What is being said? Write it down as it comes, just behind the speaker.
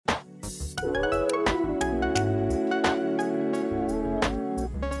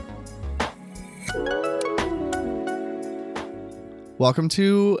Welcome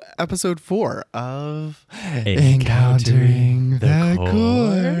to episode 4 of Encountering the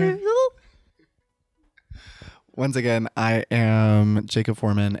Core. Once again, I am Jacob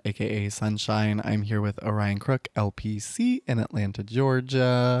Foreman, aka Sunshine. I'm here with Orion Crook, LPC, in Atlanta,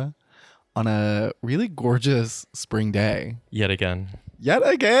 Georgia, on a really gorgeous spring day. Yet again. We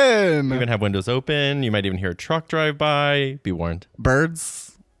even have windows open. You might even hear a truck drive by. Be warned.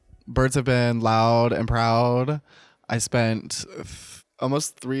 Birds have been loud and proud. I spent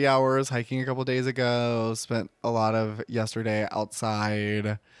almost 3 hours hiking a couple days ago. Spent a lot of yesterday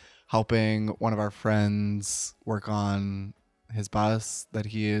outside helping one of our friends work on his bus that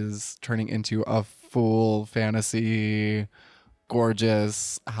he is turning into a full fantasy,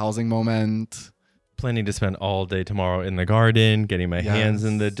 gorgeous housing moment. Planning to spend all day tomorrow in the garden, getting my hands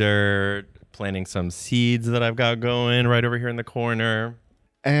in the dirt, planting some seeds that I've got going right over here in the corner.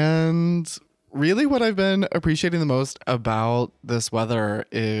 And really what I've been appreciating the most about this weather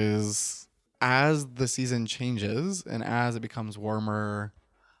is as the season changes and as it becomes warmer,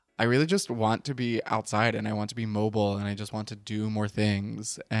 I really just want to be outside and I want to be mobile and I just want to do more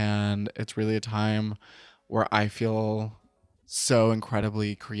things. And it's really a time where I feel so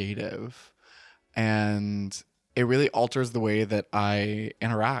incredibly creative. And it really alters the way that I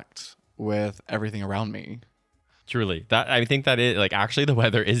interact with everything around me. Truly. I think that is like actually the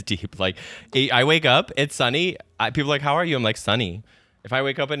weather is deep. Like I wake up, it's sunny. People are like, how are you? I'm like, sunny. If I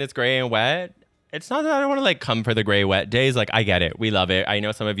wake up and it's gray and wet, it's not that I don't want to like come for the gray wet days. Like I get it. We love it. I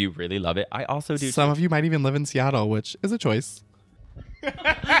know some of you really love it. I also do. Some of you might even live in Seattle, which is a choice.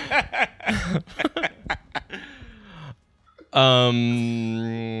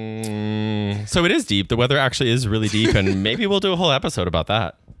 So it is deep. The weather actually is really deep, and maybe we'll do a whole episode about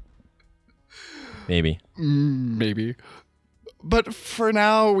that. Maybe. But for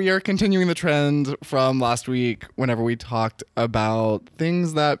now, we are continuing the trend from last week whenever we talked about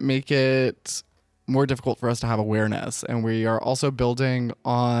things that make it more difficult for us to have awareness. And we are also building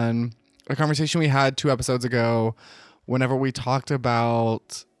on a conversation we had 2 episodes ago whenever we talked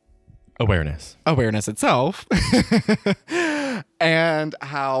about awareness itself and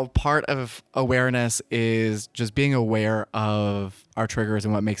how part of awareness is just being aware of our triggers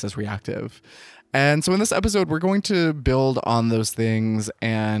and what makes us reactive. And so in this episode, we're going to build on those things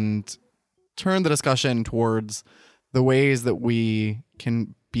and turn the discussion towards the ways that we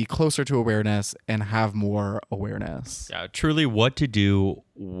can be closer to awareness and have more awareness. Yeah, truly what to do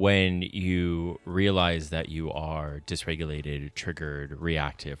when you realize that you are dysregulated, triggered,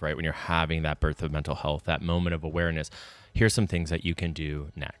 reactive, right? When you're having that birth of mental health, that moment of awareness, here's some things that you can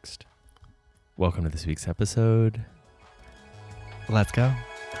do next. Welcome to this week's episode. Let's go.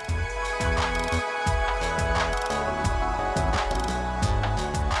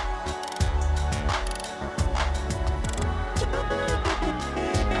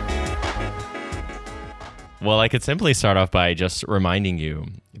 Well, I could simply start off by just reminding you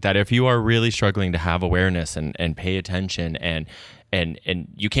that if you are really struggling to have awareness and pay attention and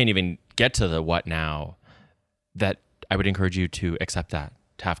you can't even get to the what now, that I would encourage you to accept that,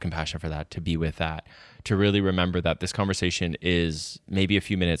 to have compassion for that, to be with that, to really remember that this conversation is maybe a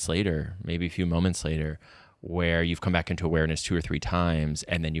few minutes later, maybe a few moments later, where you've come back into awareness 2 or 3 times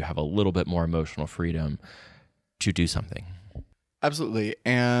and then you have a little bit more emotional freedom to do something. Absolutely.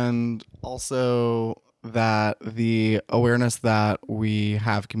 And also that the awareness that we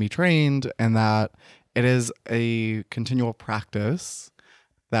have can be trained and that it is a continual practice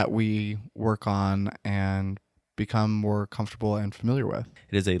that we work on and become more comfortable and familiar with.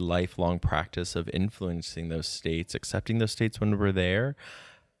 It is a lifelong practice of influencing those states, accepting those states when we're there,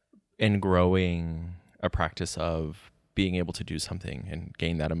 and growing a practice of being able to do something and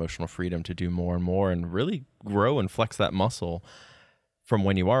gain that emotional freedom to do more and more and really grow and flex that muscle from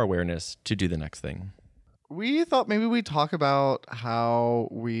when you are awareness to do the next thing. We thought maybe we'd talk about how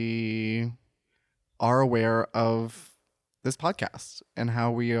we are aware of this podcast and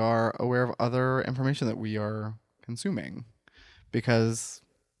how we are aware of other information that we are consuming, because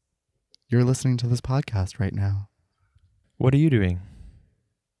you're listening to this podcast right now. What are you doing?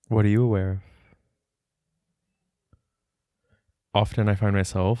 What are you aware of? Often I find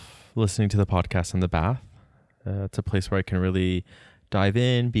myself listening to the podcast in the bath. It's a place where I can really dive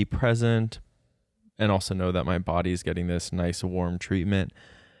in, be present, and also know that my body's getting this nice warm treatment,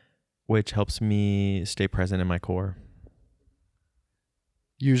 which helps me stay present in my core.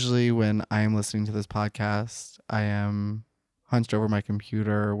 Usually when I am listening to this podcast, I am hunched over my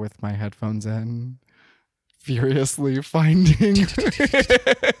computer with my headphones in, furiously finding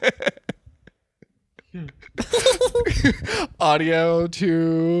audio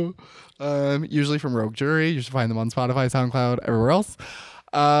to Usually from Rogue Jury. You should find them on Spotify, SoundCloud, everywhere else.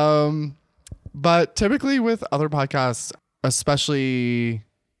 But typically with other podcasts, especially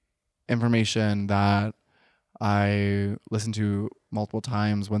information that I listen to multiple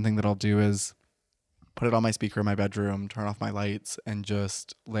times, one thing that I'll do is put it on my speaker in my bedroom, turn off my lights, and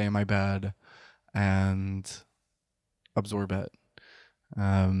just lay in my bed and absorb it.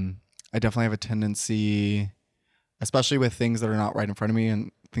 I definitely have a tendency, especially with things that are not right in front of me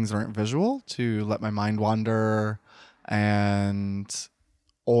and things that aren't visual, to let my mind wander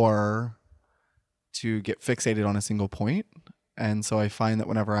or to get fixated on a single point. And so I find that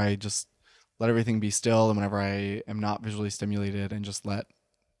whenever I just let everything be still and whenever I am not visually stimulated and just let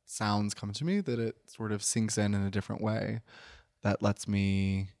sounds come to me, that it sort of sinks in a different way that lets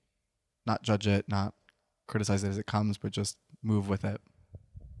me not judge it, not criticize it as it comes, but just move with it.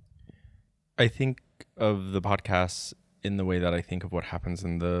 I think of the podcasts in the way that I think of what happens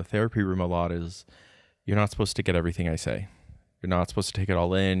in the therapy room a lot is you're not supposed to get everything I say. You're not supposed to take it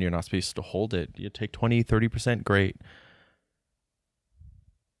all in. You're not supposed to hold it. You take 20, 30%, great.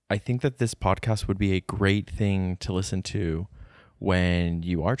 I think that this podcast would be a great thing to listen to when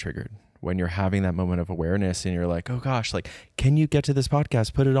you are triggered, when you're having that moment of awareness and you're like, oh gosh, like, can you get to this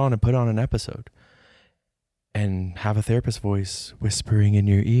podcast, put it on and put on an episode? And have a therapist voice whispering in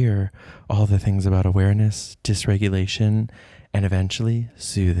your ear all the things about awareness, dysregulation, and eventually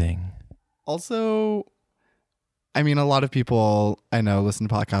soothing. Also, I mean, a lot of people I know listen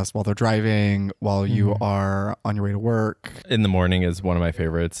to podcasts while they're driving, while you are on your way to work. In the morning is one of my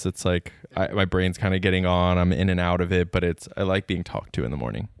favorites. It's like my brain's kind of getting on. I'm in and out of it, but I like being talked to in the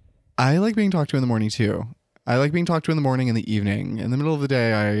morning. I like being talked to in the morning too. I like being talked to in the morning and the evening. In the middle of the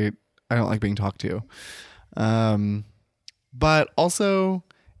day, I don't like being talked to. But also,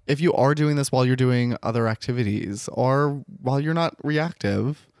 if you are doing this while you're doing other activities or while you're not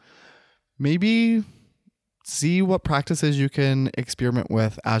reactive, maybe see what practices you can experiment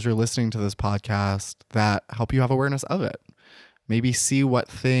with as you're listening to this podcast that help you have awareness of it. Maybe see what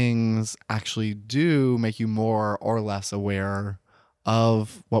things actually do make you more or less aware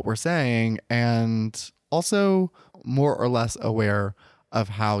of what we're saying, and also more or less aware of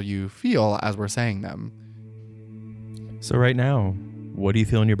how you feel as we're saying them. So right now, what do you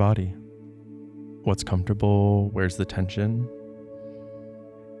feel in your body? What's comfortable? Where's the tension?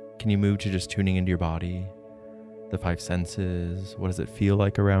 Can you move to just tuning into your body? The 5 senses. What does it feel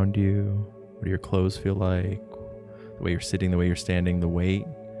like around you? What do your clothes feel like? The way you're sitting, the way you're standing, the weight.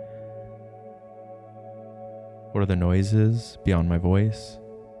 What are the noises beyond my voice?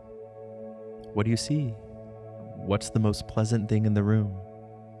 What do you see? What's the most pleasant thing in the room?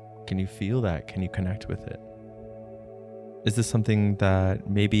 Can you feel that? Can you connect with it? Is this something that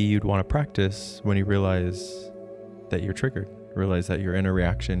maybe you'd want to practice when you realize that you're triggered? Realize that you're in a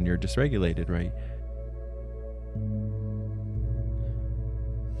reaction, you're dysregulated, right?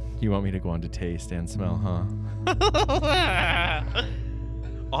 You want me to go on to taste and smell, huh?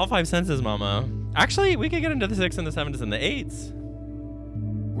 All 5 senses, mama. Actually, we could get into the 6 and the 7s and the 8s.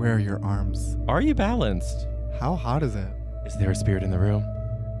 Where are your arms? Are you balanced? How hot is it? Is there a spirit in the room?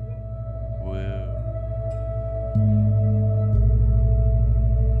 Woo.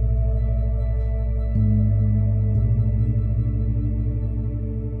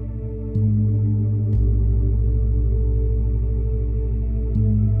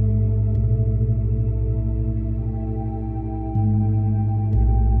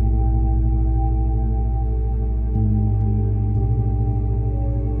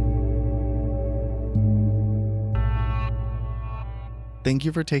 Thank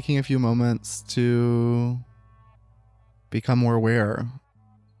you for taking a few moments to become more aware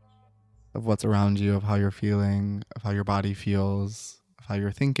of what's around you, of how you're feeling, of how your body feels, of how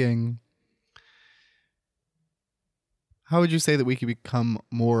you're thinking. How would you say that we could become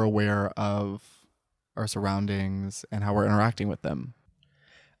more aware of our surroundings and how we're interacting with them?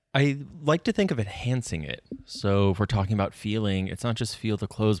 I like to think of enhancing it. So if we're talking about feeling, it's not just feel the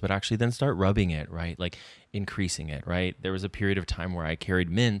clothes, but actually then start rubbing it, right? Like increasing it, right? There was a period of time where I carried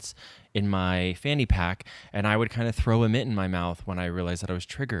mints in my fanny pack and I would kind of throw a mint in my mouth when I realized that I was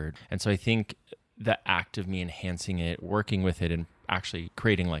triggered. And so I think the act of me enhancing it, working with it, and actually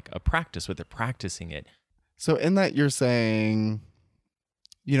creating like a practice with it, practicing it. So in that you're saying,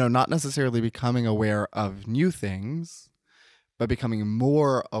 not necessarily becoming aware of new things, but becoming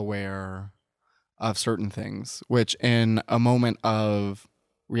more aware of certain things, which in a moment of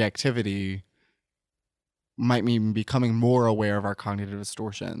reactivity might mean becoming more aware of our cognitive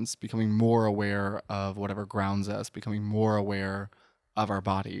distortions, becoming more aware of whatever grounds us, becoming more aware of our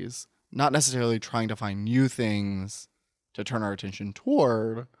bodies, not necessarily trying to find new things to turn our attention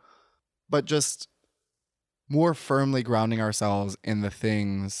toward, but just more firmly grounding ourselves in the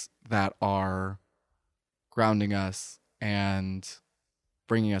things that are grounding us and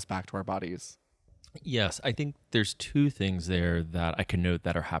bringing us back to our bodies. Yes, I think there's two things there that I can note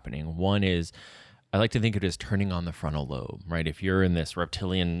that are happening. One is I like to think of it as turning on the frontal lobe, right? If you're in this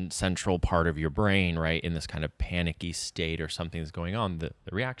reptilian central part of your brain, right, in this kind of panicky state or something's going on, the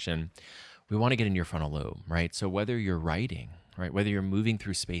reaction, we want to get in your frontal lobe, right? So whether you're writing, right, whether you're moving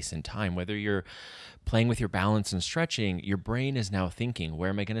through space and time, whether you're playing with your balance and stretching, your brain is now thinking,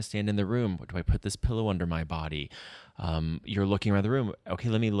 where am I going to stand in the room? Do I put this pillow under my body? You're looking around the room. Okay,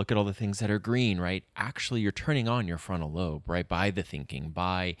 let me look at all the things that are green, right? Actually, you're turning on your frontal lobe, right? By the thinking,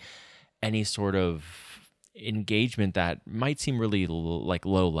 by any sort of engagement that might seem really like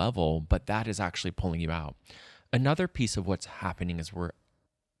low level, but that is actually pulling you out. Another piece of what's happening is we're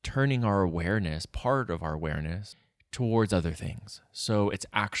turning our awareness, part of our awareness, towards other things. So it's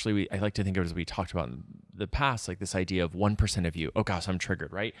actually, I like to think of it as we talked about in the past, like this idea of 1% of you, oh gosh, I'm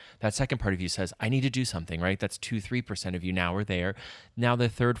triggered, right? That second part of you says, I need to do something, right? That's 2-3% of you now are there. Now the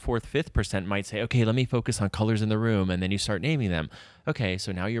third, fourth, 5th% might say, okay, let me focus on colors in the room. And then you start naming them. Okay,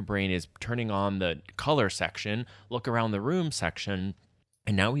 so now your brain is turning on the color section, look around the room section,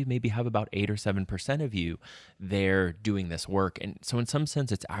 and now we maybe have about 8 or 7% of you there doing this work. And so in some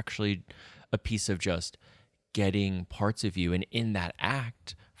sense, it's actually a piece of just getting parts of you and in that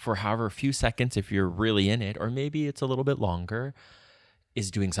act for however few seconds, if you're really in it, or maybe it's a little bit longer, is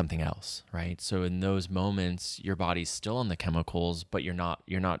doing something else, right? So in those moments, your body's still on the chemicals, but you're not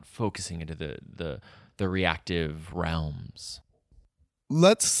focusing into the reactive realms.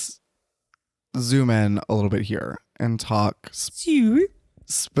 Let's zoom in a little bit here and talk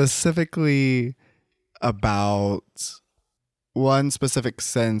specifically about one specific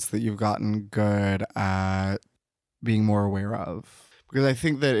sense that you've gotten good at being more aware of. Because I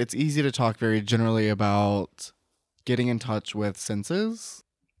think that it's easy to talk very generally about getting in touch with senses.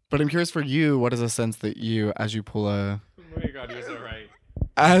 But I'm curious for you, what is a sense that you, as you pull a... Oh my God, you're so right.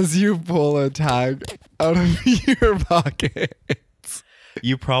 As you pull a tag out of your pocket.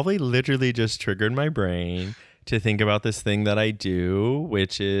 You probably literally just triggered my brain to think about this thing that I do,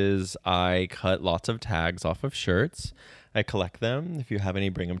 which is I cut lots of tags off of shirts. I collect them. If you have any,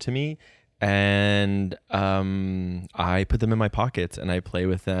 bring them to me. And I put them in my pockets and I play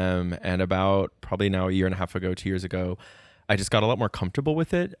with them. And about probably now a year and a half ago, 2 years ago, I just got a lot more comfortable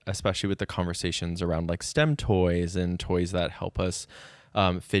with it, especially with the conversations around like STEM toys and toys that help us,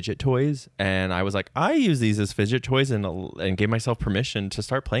 fidget toys. And I was like, I use these as fidget toys and gave myself permission to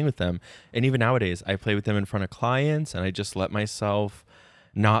start playing with them. And even nowadays, I play with them in front of clients and I just let myself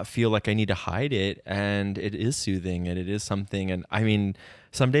not feel like I need to hide it. And it is soothing and it is something. And I mean,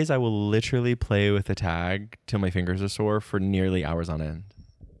 some days I will literally play with a tag till my fingers are sore for nearly hours on end.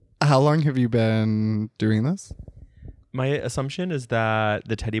 How long have you been doing this? My assumption is that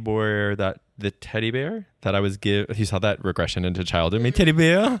the teddy bear that I was you saw that regression into childhood. My teddy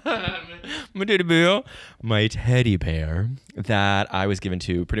bear that I was given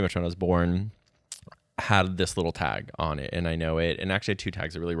to pretty much when I was born had this little tag on it, and I know it. And actually, I had 2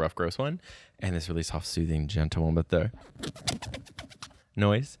 tags: a really rough, gross one, and this really soft, soothing, gentle one with the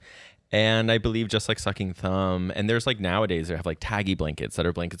noise. And I believe just like sucking thumb. And there's like nowadays they have like taggy blankets that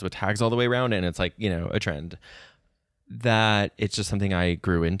are blankets with tags all the way around, and it's like, you know, a trend. That it's just something I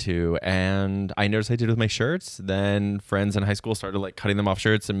grew into, and I noticed I did with my shirts. Then friends in high school started like cutting them off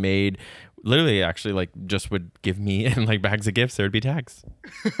shirts and made literally actually like just would give me in like bags of gifts. There would be tags.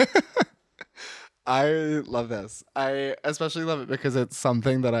 I love this. I especially love it because it's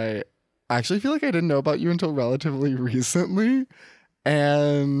something that I actually feel like I didn't know about you until relatively recently.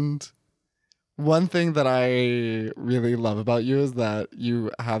 And one thing that I really love about you is that you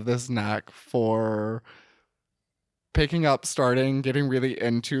have this knack for picking up, getting really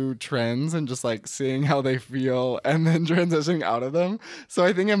into trends and just like seeing how they feel and then transitioning out of them. So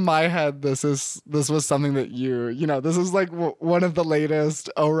I think in my head, this was something that you know, this is like one of the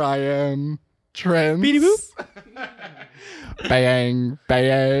latest Orion trends. Beady boop. Bang,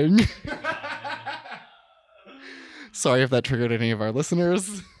 bang. Sorry if that triggered any of our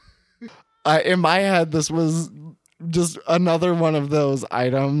listeners. In my head, this was just another one of those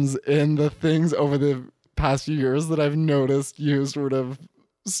items in the things over the past few years that I've noticed you sort of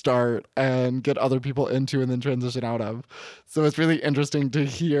start and get other people into and then transition out of. So it's really interesting to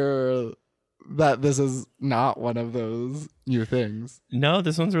hear that this is not one of those new things. No,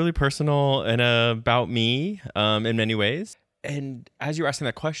 this one's really personal and about me in many ways. And as you're asking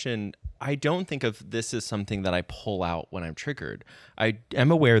that question, I don't think of this as something that I pull out when I'm triggered. I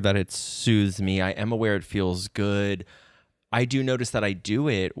am aware that it soothes me. I am aware it feels good. I do notice that I do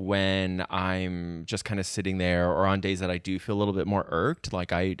it when I'm just kind of sitting there, or on days that I do feel a little bit more irked.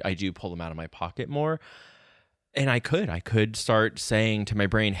 Like I do pull them out of my pocket more. And I could start saying to my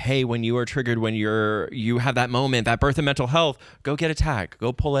brain, hey, when you are triggered, when you have that moment, that birth of mental health, go get a tag,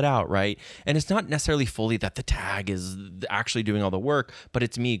 go pull it out, right? And it's not necessarily fully that the tag is actually doing all the work, but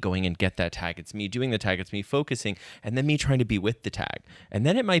it's me going and get that tag. It's me doing the tag. It's me focusing, and then me trying to be with the tag. And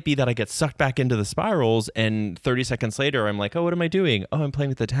then it might be that I get sucked back into the spirals, and 30 seconds later, I'm like, oh, what am I doing? Oh, I'm playing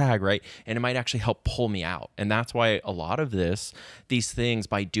with the tag, right? And it might actually help pull me out. And that's why a lot of these things,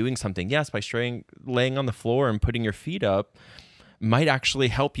 by doing something, yes, by laying on the floor and putting your feet up, might actually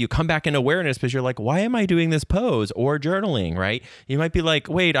help you come back in awareness, because you're like, why am I doing this pose? Or journaling, right? You might be like,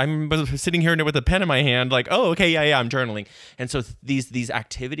 wait, I'm sitting here with a pen in my hand, like, oh, okay, yeah, I'm journaling. And so these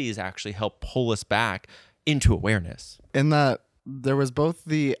activities actually help pull us back into awareness. In that there was both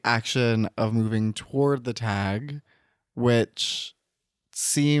the action of moving toward the tag, which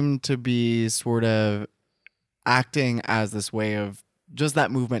seemed to be sort of acting as this way of just that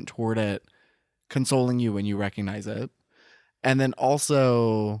movement toward it consoling you when you recognize it. And then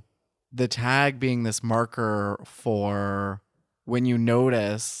also the tag being this marker for when you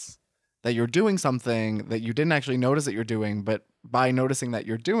notice that you're doing something that you didn't actually notice that you're doing, but by noticing that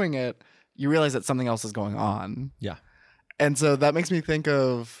you're doing it, you realize that something else is going on. Yeah. And so that makes me think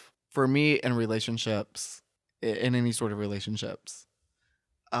of, for me in relationships, in any sort of relationships,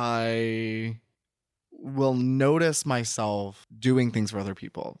 I will notice myself doing things for other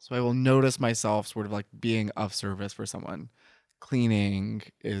people. So I will notice myself sort of like being of service for someone. Cleaning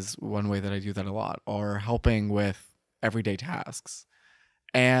is one way that I do that a lot, or helping with everyday tasks.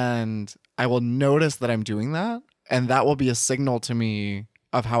 And I will notice that I'm doing that, and that will be a signal to me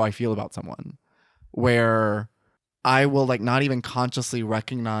of how I feel about someone, where I will like not even consciously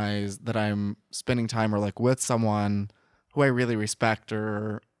recognize that I'm spending time or like with someone who I really respect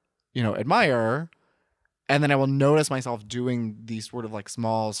or, admire. And then I will notice myself doing these sort of like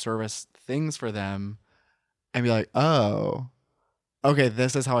small service things for them and be like, oh, okay,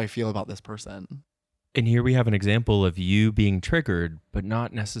 this is how I feel about this person. And here we have an example of you being triggered, but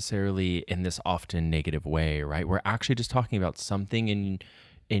not necessarily in this often negative way, right? We're actually just talking about something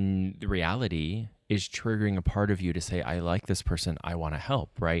in the reality is triggering a part of you to say, I like this person, I want to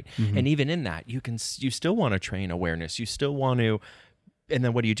help, right? Mm-hmm. And even in that, you still want to train awareness. You still want to. And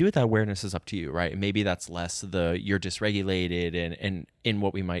then what do you do with that awareness is up to you, right? Maybe that's less you're dysregulated and in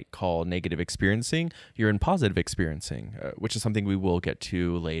what we might call negative experiencing, you're in positive experiencing, which is something we will get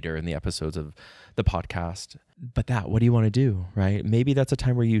to later in the episodes of the podcast. But what do you want to do, right? Maybe that's a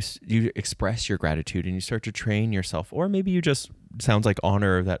time where you express your gratitude and you start to train yourself. Or maybe you just, sounds like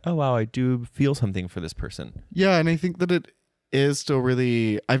honor that, oh, wow, I do feel something for this person. Yeah, and I think that it is still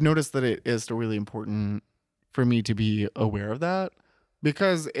really, I've noticed that it is still really important for me to be aware of that.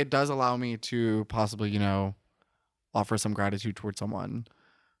 Because it does allow me to possibly, offer some gratitude towards someone.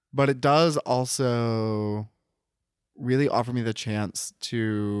 But it does also really offer me the chance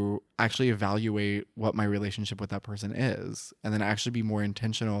to actually evaluate what my relationship with that person is. And then actually be more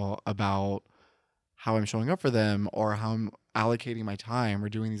intentional about how I'm showing up for them or how I'm allocating my time or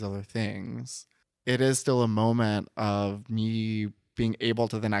doing these other things. It is still a moment of me being able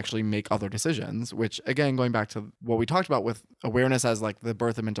to then actually make other decisions, which again, going back to what we talked about with awareness as like the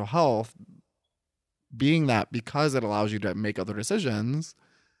birth of mental health, being that because it allows you to make other decisions,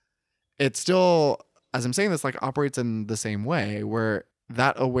 it still, as I'm saying this, like operates in the same way where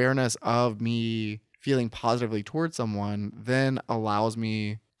that awareness of me feeling positively towards someone then allows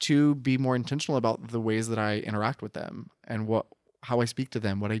me to be more intentional about the ways that I interact with them and how I speak to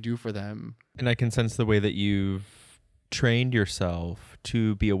them, what I do for them. And I can sense the way that you've trained yourself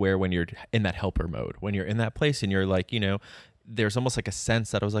to be aware when you're in that helper mode, when you're in that place and you're like, there's almost like a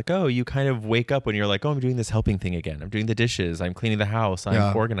sense that I was like, oh, you kind of wake up when you're like, oh, I'm doing this helping thing again. I'm doing the dishes. I'm cleaning the house.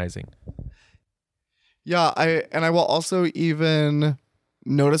 I'm organizing. Yeah. I will also even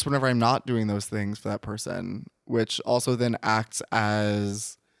notice whenever I'm not doing those things for that person, which also then acts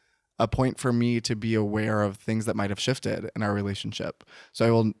as a point for me to be aware of things that might have shifted in our relationship. So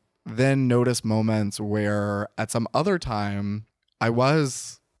I will then notice moments where at some other time I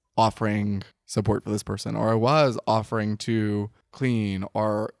was offering support for this person, or I was offering to clean,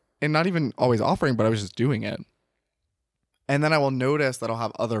 and not even always offering, but I was just doing it. And then I will notice that I'll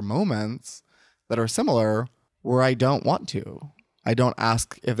have other moments that are similar where I don't want to. I don't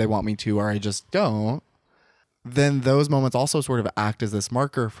ask if they want me to, or I just don't. Then those moments also sort of act as this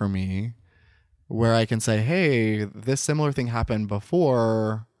marker for me where I can say, hey, this similar thing happened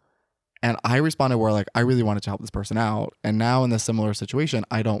before. And I responded where like, I really wanted to help this person out. And now in this similar situation,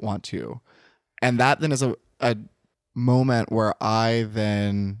 I don't want to. And that then is a moment where I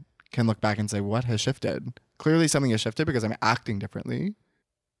then can look back and say, what has shifted? Clearly something has shifted because I'm acting differently.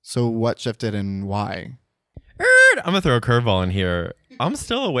 So what shifted and why? I'm going to throw a curveball in here. I'm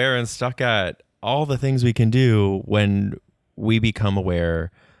still aware and stuck at all the things we can do when we become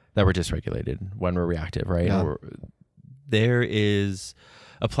aware that we're dysregulated, when we're reactive, right? Yeah. There is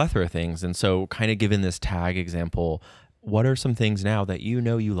a plethora of things. And so kind of given this tag example, what are some things now that you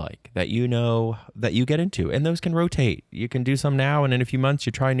know you like, that you know that you get into? And those can rotate. You can do some now, and in a few months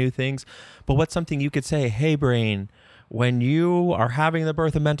you try new things. But what's something you could say, hey, brain, when you are having the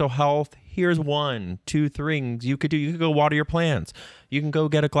birth of mental health, here's 1, 2 things you could do. You could go water your plants. You can go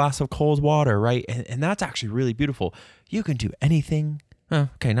get a glass of cold water, right? And that's actually really beautiful. You can do anything.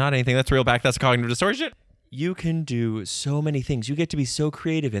 Okay, not anything. That's real back. That's cognitive distortion. You can do so many things. You get to be so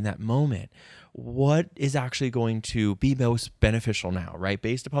creative in that moment. What is actually going to be most beneficial now, right?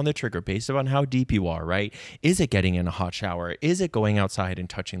 Based upon the trigger, based upon how deep you are, right? Is it getting in a hot shower? Is it going outside and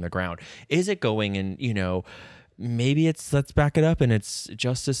touching the ground? Is it going and, maybe let's back it up and it's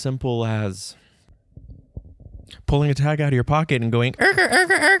just as simple as pulling a tag out of your pocket and going, "Erger,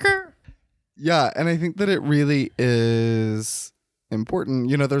 erger, erger." Yeah, and I think that it really is important.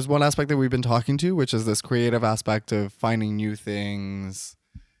 There's one aspect that we've been talking to, which is this creative aspect of finding new things,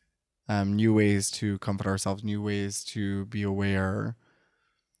 new ways to comfort ourselves, new ways to be aware.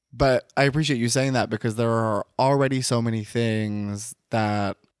 But I appreciate you saying that because there are already so many things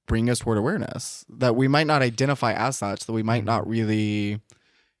that bring us toward awareness that we might not identify as such, that we might not really,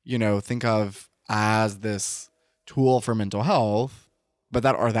 think of as this tool for mental health, but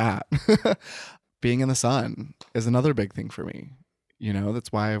that are that. Being in the sun is another big thing for me.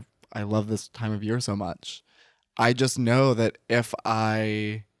 That's why I love this time of year so much. I just know that if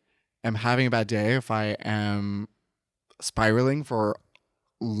I am having a bad day, if I am spiraling for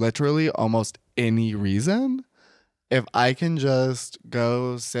literally almost any reason, if I can just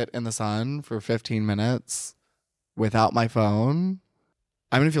go sit in the sun for 15 minutes without my phone,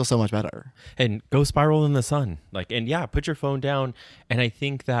 I'm going to feel so much better. And go spiral in the sun. Put your phone down. And I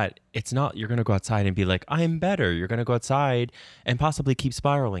think that it's not, you're going to go outside and be like, I'm better. You're going to go outside and possibly keep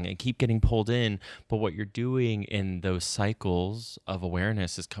spiraling and keep getting pulled in. But what you're doing in those cycles of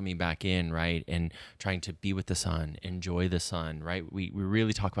awareness is coming back in, right? And trying to be with the sun, enjoy the sun, right? We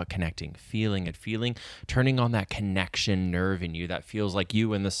really talk about connecting, feeling, turning on that connection nerve in you that feels like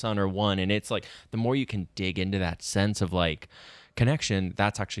you and the sun are one. And it's like, the more you can dig into that sense of connection,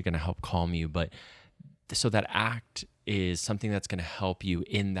 that's actually going to help calm you. But so that act is something that's going to help you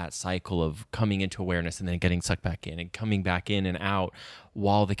in that cycle of coming into awareness and then getting sucked back in and coming back in and out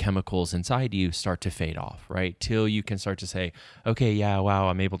while the chemicals inside you start to fade off, right? Till you can start to say, okay, yeah, wow,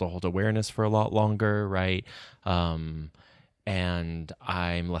 I'm able to hold awareness for a lot longer, right? And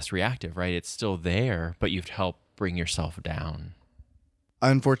I'm less reactive, right? It's still there, but you've helped bring yourself down.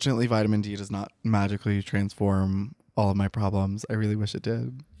 Unfortunately, vitamin D does not magically transform all of my problems. I really wish it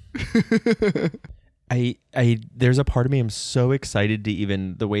did. There's a part of me, I'm so excited to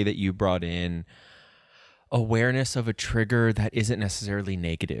even the way that you brought in awareness of a trigger that isn't necessarily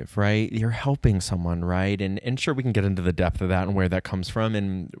negative, right? You're helping someone, right? And sure, we can get into the depth of that and where that comes from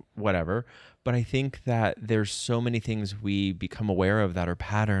and whatever. But I think that there's so many things we become aware of that are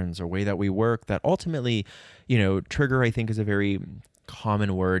patterns or way that we work that ultimately, trigger, I think, is a very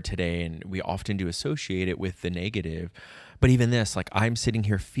common word today, and we often do associate it with the negative. But even this, I'm sitting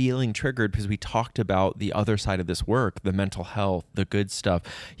here feeling triggered because we talked about the other side of this work, the mental health, the good stuff.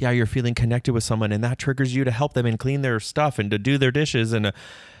 Yeah, you're feeling connected with someone and that triggers you to help them and clean their stuff and to do their dishes. And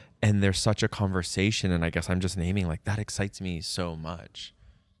there's such a conversation. And I guess I'm just naming that excites me so much.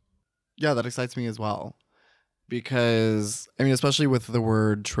 Yeah, that excites me as well. Because, especially with the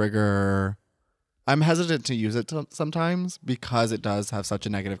word trigger, I'm hesitant to use it sometimes because it does have such a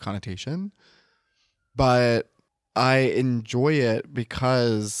negative connotation. But I enjoy it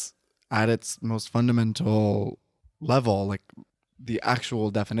because at its most fundamental level, the actual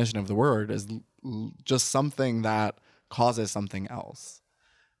definition of the word is just something that causes something else.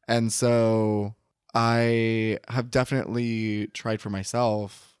 And so I have definitely tried for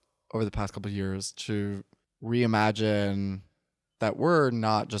myself over the past couple of years to reimagine that word,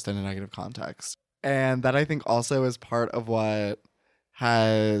 not just in a negative context. And that I think also is part of what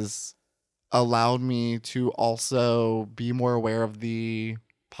has allowed me to also be more aware of the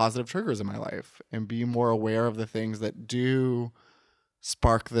positive triggers in my life and be more aware of the things that do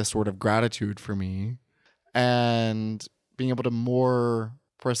spark this sort of gratitude for me, and being able to more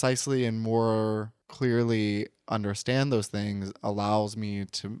precisely and more clearly understand those things allows me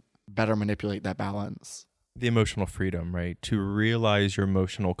to better manipulate that balance the emotional freedom, right? To realize your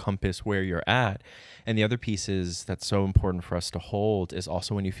emotional compass where you're at. And the other piece is that's so important for us to hold is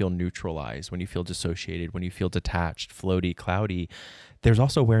also when you feel neutralized, when you feel dissociated, when you feel detached, floaty, cloudy, there's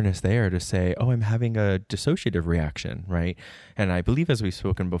also awareness there to say, oh, I'm having a dissociative reaction, right? And I believe, as we've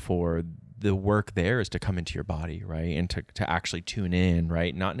spoken before, the work there is to come into your body, right? And to actually tune in,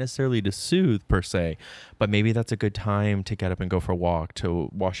 right? Not necessarily to soothe per se, but maybe that's a good time to get up and go for a walk, to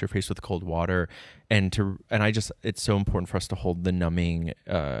wash your face with cold water. And it's so important for us to hold the numbing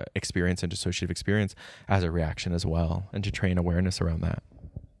experience and dissociative experience as a reaction as well, and to train awareness around that.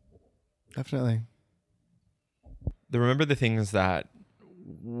 Definitely. Remember the things that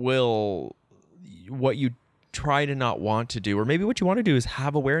what you try to not want to do, or maybe what you want to do is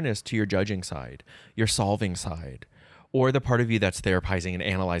have awareness to your judging side, your solving side, or the part of you that's therapizing and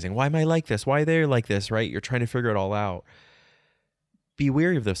analyzing. Why am I like this? Why they're like this, right? You're trying to figure it all out. Be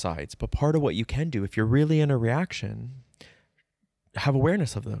wary of those sides. But part of what you can do, if you're really in a reaction, have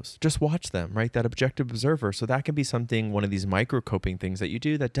awareness of those. Just watch them, right? That objective observer. So that can be something, one of these micro coping things that you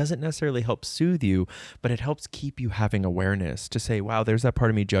do that doesn't necessarily help soothe you, but it helps keep you having awareness to say, wow, there's that part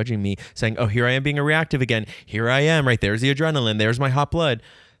of me judging me, saying, oh, here I am being a reactive again. Here I am, right? There's the adrenaline. There's my hot blood.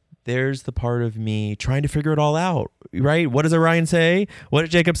 There's the part of me trying to figure it all out, right? What does Orion say? What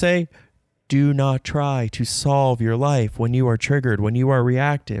did Jacob say? Do not try to solve your life when you are triggered, when you are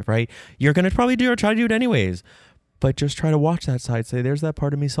reactive, right? You're going to probably try to do it anyways. But just try to watch that side. Say, there's that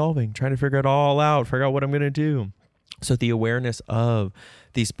part of me solving, trying to figure it all out, figure out what I'm going to do. So the awareness of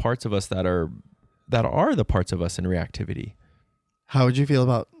these parts of us that are the parts of us in reactivity. How would you feel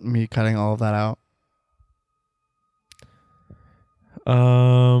about me cutting all of that out?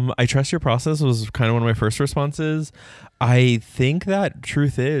 I trust your process was kind of one of my first responses. I think that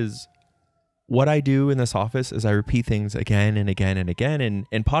truth is, what I do in this office is I repeat things again and again and again. And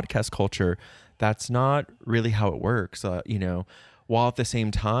in podcast culture, that's not really how it works. While at the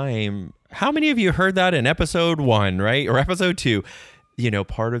same time, how many of you heard that in episode 1, right? Or episode 2?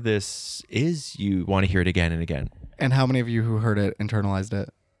 Part of this is you want to hear it again and again. And how many of you who heard it internalized it?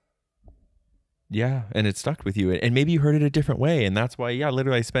 Yeah. And it stuck with you. And maybe you heard it a different way. And that's why,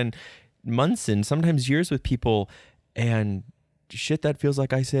 literally I spend months and sometimes years with people, and shit that feels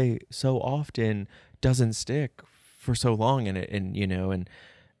like I say so often doesn't stick for so long. And I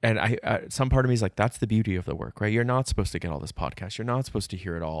some part of me is like, that's the beauty of the work, right? You're not supposed to get all this podcast. You're not supposed to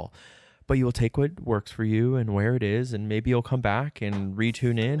hear it all, but you will take what works for you and where it is. And maybe you'll come back and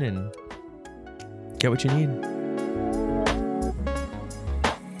retune in and get what you need.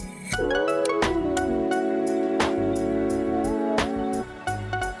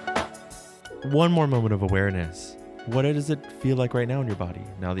 One more moment of awareness. What does it feel like right now in your body?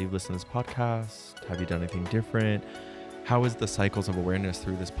 Now that you've listened to this podcast, have you done anything different? How is the cycles of awareness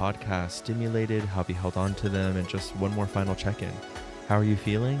through this podcast stimulated? How have you held on to them? And just one more final check-in. How are you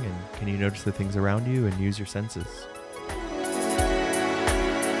feeling? And can you notice the things around you and use your senses?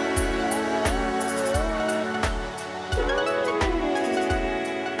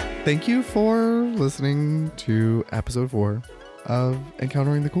 Thank you for listening to episode 4 of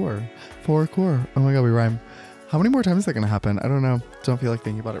Encountering the Core. 4 Core. Oh my God, we rhyme. How many more times is that going to happen? I don't know. Don't feel like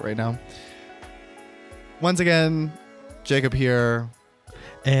thinking about it right now. Once again, Jacob here.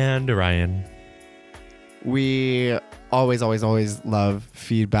 And Orion. We always love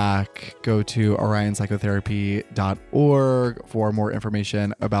feedback. Go to orionpsychotherapy.org for more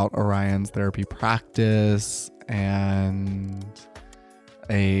information about Orion's therapy practice and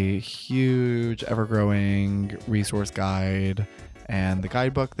a huge, ever-growing resource guide and the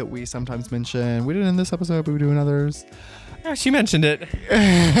guidebook that we sometimes mention. We did in this episode, but we do in others. Yeah, she mentioned it.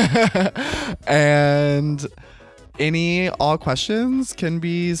 And all questions can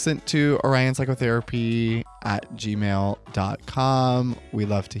be sent to orionpsychotherapy@gmail.com. We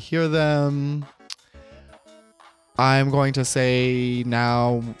love to hear them. I'm going to say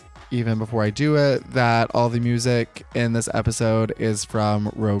now, even before I do it, that all the music in this episode is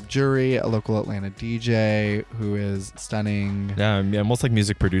from Rogue Jury, a local Atlanta DJ who is stunning. Yeah, almost like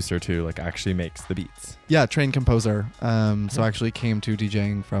music producer too, like actually makes the beats. Yeah, trained composer. So actually came to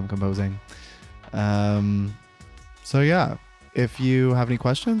DJing from composing. So yeah, if you have any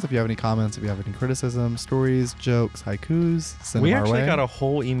questions, if you have any comments, if you have any criticisms, stories, jokes, haikus, send them our way. We actually got a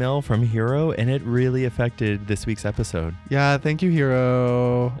whole email from Hero, and it really affected this week's episode. Yeah, thank you,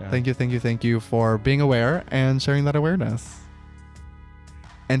 Hero. Yeah. Thank you for being aware and sharing that awareness.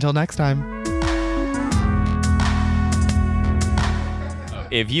 Until next time.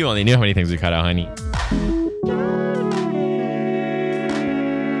 If you only knew how many things we cut out, honey.